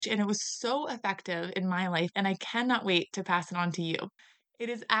and it was so effective in my life, and I cannot wait to pass it on to you. It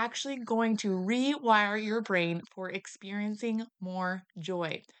is actually going to rewire your brain for experiencing more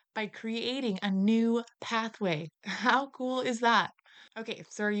joy by creating a new pathway. How cool is that? Okay,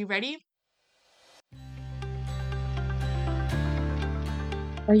 so are you ready?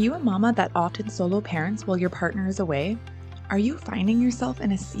 Are you a mama that often solo parents while your partner is away? Are you finding yourself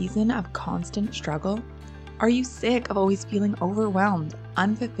in a season of constant struggle? Are you sick of always feeling overwhelmed,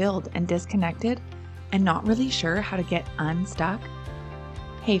 unfulfilled, and disconnected, and not really sure how to get unstuck?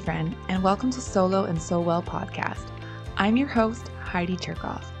 Hey, friend, and welcome to Solo and So Well podcast. I'm your host, Heidi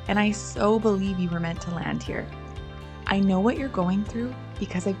Turkoff, and I so believe you were meant to land here. I know what you're going through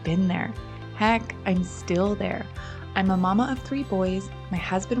because I've been there. Heck, I'm still there. I'm a mama of 3 boys, my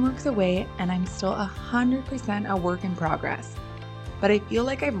husband works away, and I'm still 100% a work in progress. But I feel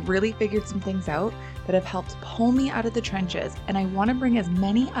like I've really figured some things out that have helped pull me out of the trenches, and I want to bring as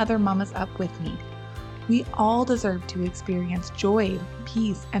many other mamas up with me. We all deserve to experience joy,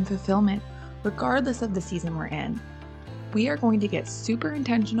 peace, and fulfillment, regardless of the season we're in. We are going to get super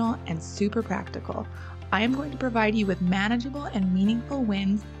intentional and super practical. I am going to provide you with manageable and meaningful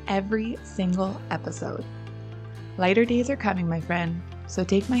wins every single episode. Lighter days are coming, my friend, so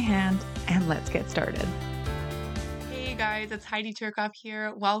take my hand and let's get started. Hey guys, it's Heidi Turkoff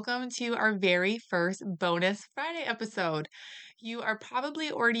here. Welcome to our very first bonus Friday episode. You are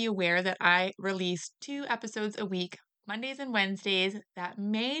probably already aware that I release 2 episodes a week, Mondays and Wednesdays. That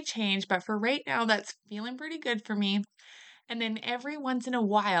may change, but for right now, that's feeling pretty good for me. And then every once in a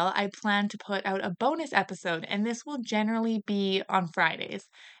while, I plan to put out a bonus episode, and this will generally be on Fridays.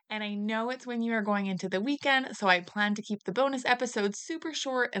 And I know it's when you are going into the weekend, so I plan to keep the bonus episodes super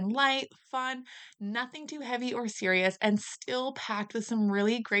short and light, fun, nothing too heavy or serious, and still packed with some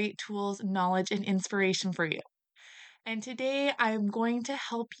really great tools, knowledge, and inspiration for you. And today I'm going to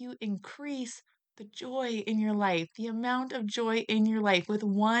help you increase the joy in your life, the amount of joy in your life with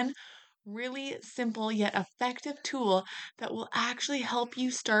one really simple yet effective tool that will actually help you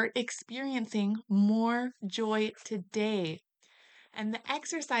start experiencing more joy today. And the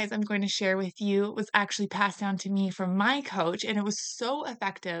exercise I'm going to share with you was actually passed down to me from my coach, and it was so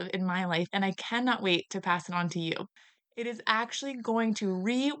effective in my life, and I cannot wait to pass it on to you. It is actually going to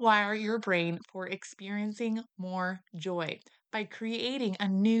rewire your brain for experiencing more joy by creating a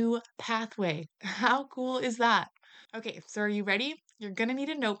new pathway. How cool is that? Okay, so are you ready? You're going to need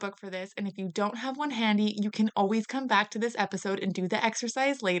a notebook for this, and if you don't have one handy, you can always come back to this episode and do the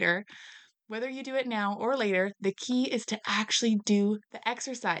exercise later. Whether you do it now or later, the key is to actually do the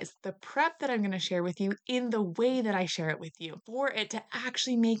exercise, the prep that I'm going to share with you in the way that I share it with you for it to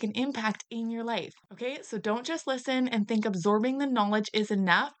actually make an impact in your life. Okay, so don't just listen and think absorbing the knowledge is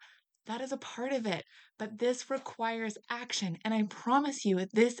enough. That is a part of it, but this requires action. And I promise you,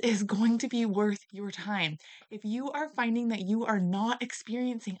 this is going to be worth your time. If you are finding that you are not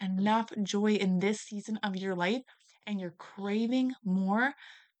experiencing enough joy in this season of your life and you're craving more,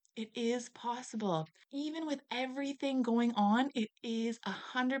 it is possible. Even with everything going on, it is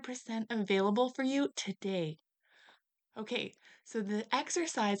 100% available for you today. Okay, so the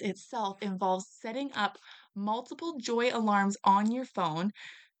exercise itself involves setting up multiple joy alarms on your phone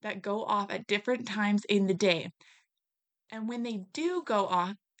that go off at different times in the day. And when they do go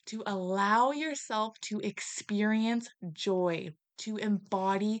off, to allow yourself to experience joy, to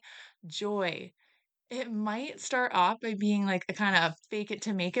embody joy. It might start off by being like a kind of fake it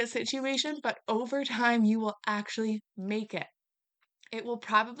to make it situation, but over time you will actually make it. It will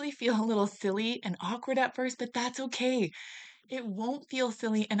probably feel a little silly and awkward at first, but that's okay. It won't feel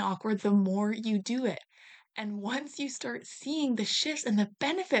silly and awkward the more you do it. And once you start seeing the shifts and the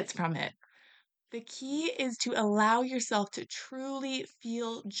benefits from it, the key is to allow yourself to truly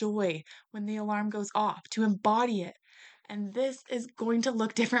feel joy when the alarm goes off, to embody it. And this is going to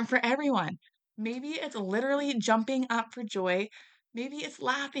look different for everyone. Maybe it's literally jumping up for joy. Maybe it's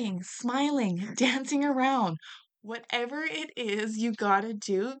laughing, smiling, dancing around. Whatever it is you gotta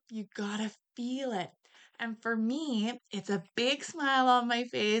do, you gotta feel it. And for me, it's a big smile on my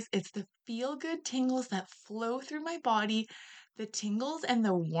face. It's the feel good tingles that flow through my body, the tingles and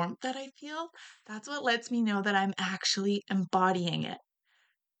the warmth that I feel. That's what lets me know that I'm actually embodying it.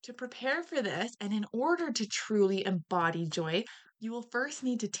 To prepare for this, and in order to truly embody joy, you will first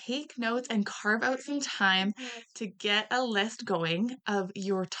need to take notes and carve out some time to get a list going of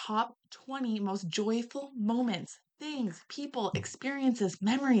your top 20 most joyful moments, things, people, experiences,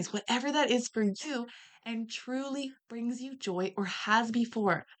 memories, whatever that is for you, and truly brings you joy or has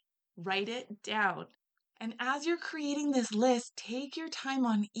before. Write it down. And as you're creating this list, take your time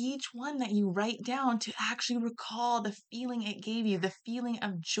on each one that you write down to actually recall the feeling it gave you, the feeling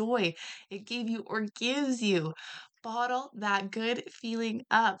of joy it gave you or gives you. Bottle that good feeling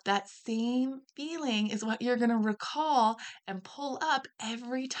up. That same feeling is what you're going to recall and pull up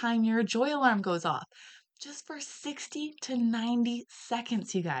every time your joy alarm goes off. Just for 60 to 90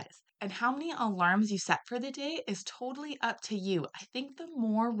 seconds, you guys. And how many alarms you set for the day is totally up to you. I think the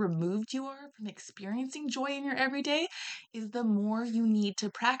more removed you are from experiencing joy in your everyday is the more you need to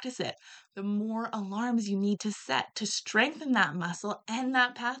practice it. The more alarms you need to set to strengthen that muscle and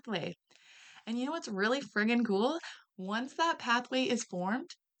that pathway. And you know what's really friggin' cool? Once that pathway is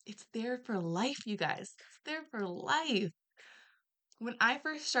formed, it's there for life, you guys. It's there for life. When I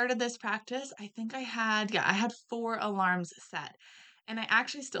first started this practice, I think I had 4 alarms set. And I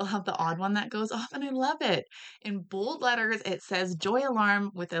actually still have the odd one that goes off, and I love it. In bold letters, it says joy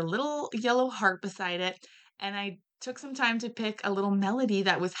alarm with a little yellow heart beside it. And I took some time to pick a little melody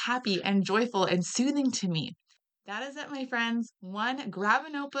that was happy and joyful and soothing to me. That is it, my friends. 1, grab a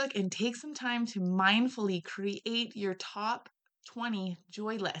notebook and take some time to mindfully create your top 20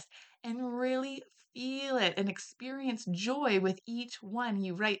 joy list and really feel it and experience joy with each one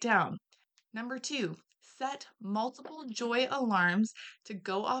you write down. Number 2, set multiple joy alarms to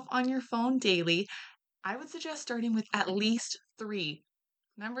go off on your phone daily. I would suggest starting with at least 3.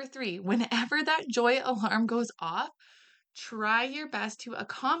 Number 3, whenever that joy alarm goes off, try your best to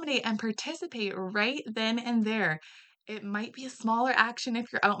accommodate and participate right then and there. It might be a smaller action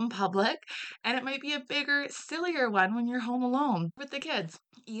if you're out in public, and it might be a bigger, sillier one when you're home alone with the kids.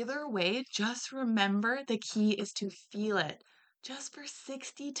 Either way, just remember the key is to feel it just for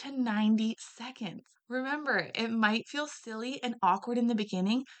 60 to 90 seconds. Remember, it might feel silly and awkward in the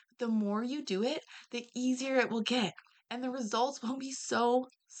beginning, but the more you do it, the easier it will get. And the results won't be so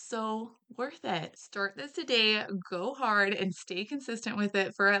worth it. Start this today, go hard, and stay consistent with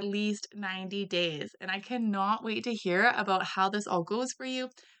it for at least 90 days. And I cannot wait to hear about how this all goes for you.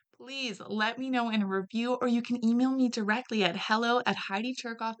 Please let me know in a review, or you can email me directly at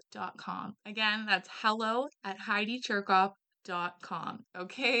hello@HeidiCherkoff.com. Again, that's hello@HeidiCherkoff.com.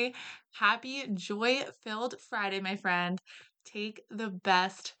 Okay? Happy joy-filled Friday, my friend. Take the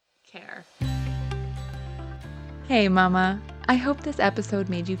best care. Hey mama, I hope this episode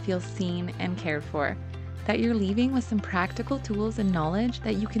made you feel seen and cared for, that you're leaving with some practical tools and knowledge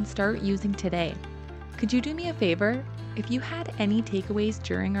that you can start using today. Could you do me a favor? If you had any takeaways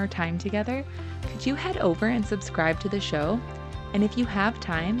during our time together, could you head over and subscribe to the show? And if you have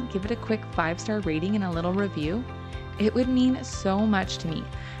time, give it a quick 5-star rating and a little review. It would mean so much to me,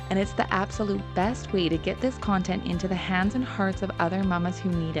 and it's the absolute best way to get this content into the hands and hearts of other mamas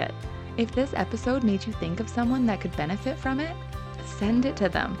who need it. If this episode made you think of someone that could benefit from it, send it to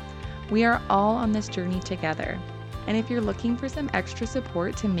them. We are all on this journey together. And if you're looking for some extra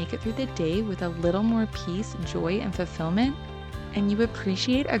support to make it through the day with a little more peace, joy, and fulfillment, and you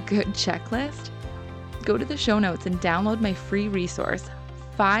appreciate a good checklist, go to the show notes and download my free resource,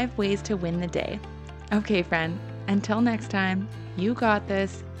 5 Ways to Win the Day. Okay, friend, until next time, you got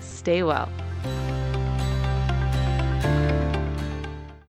this. Stay well.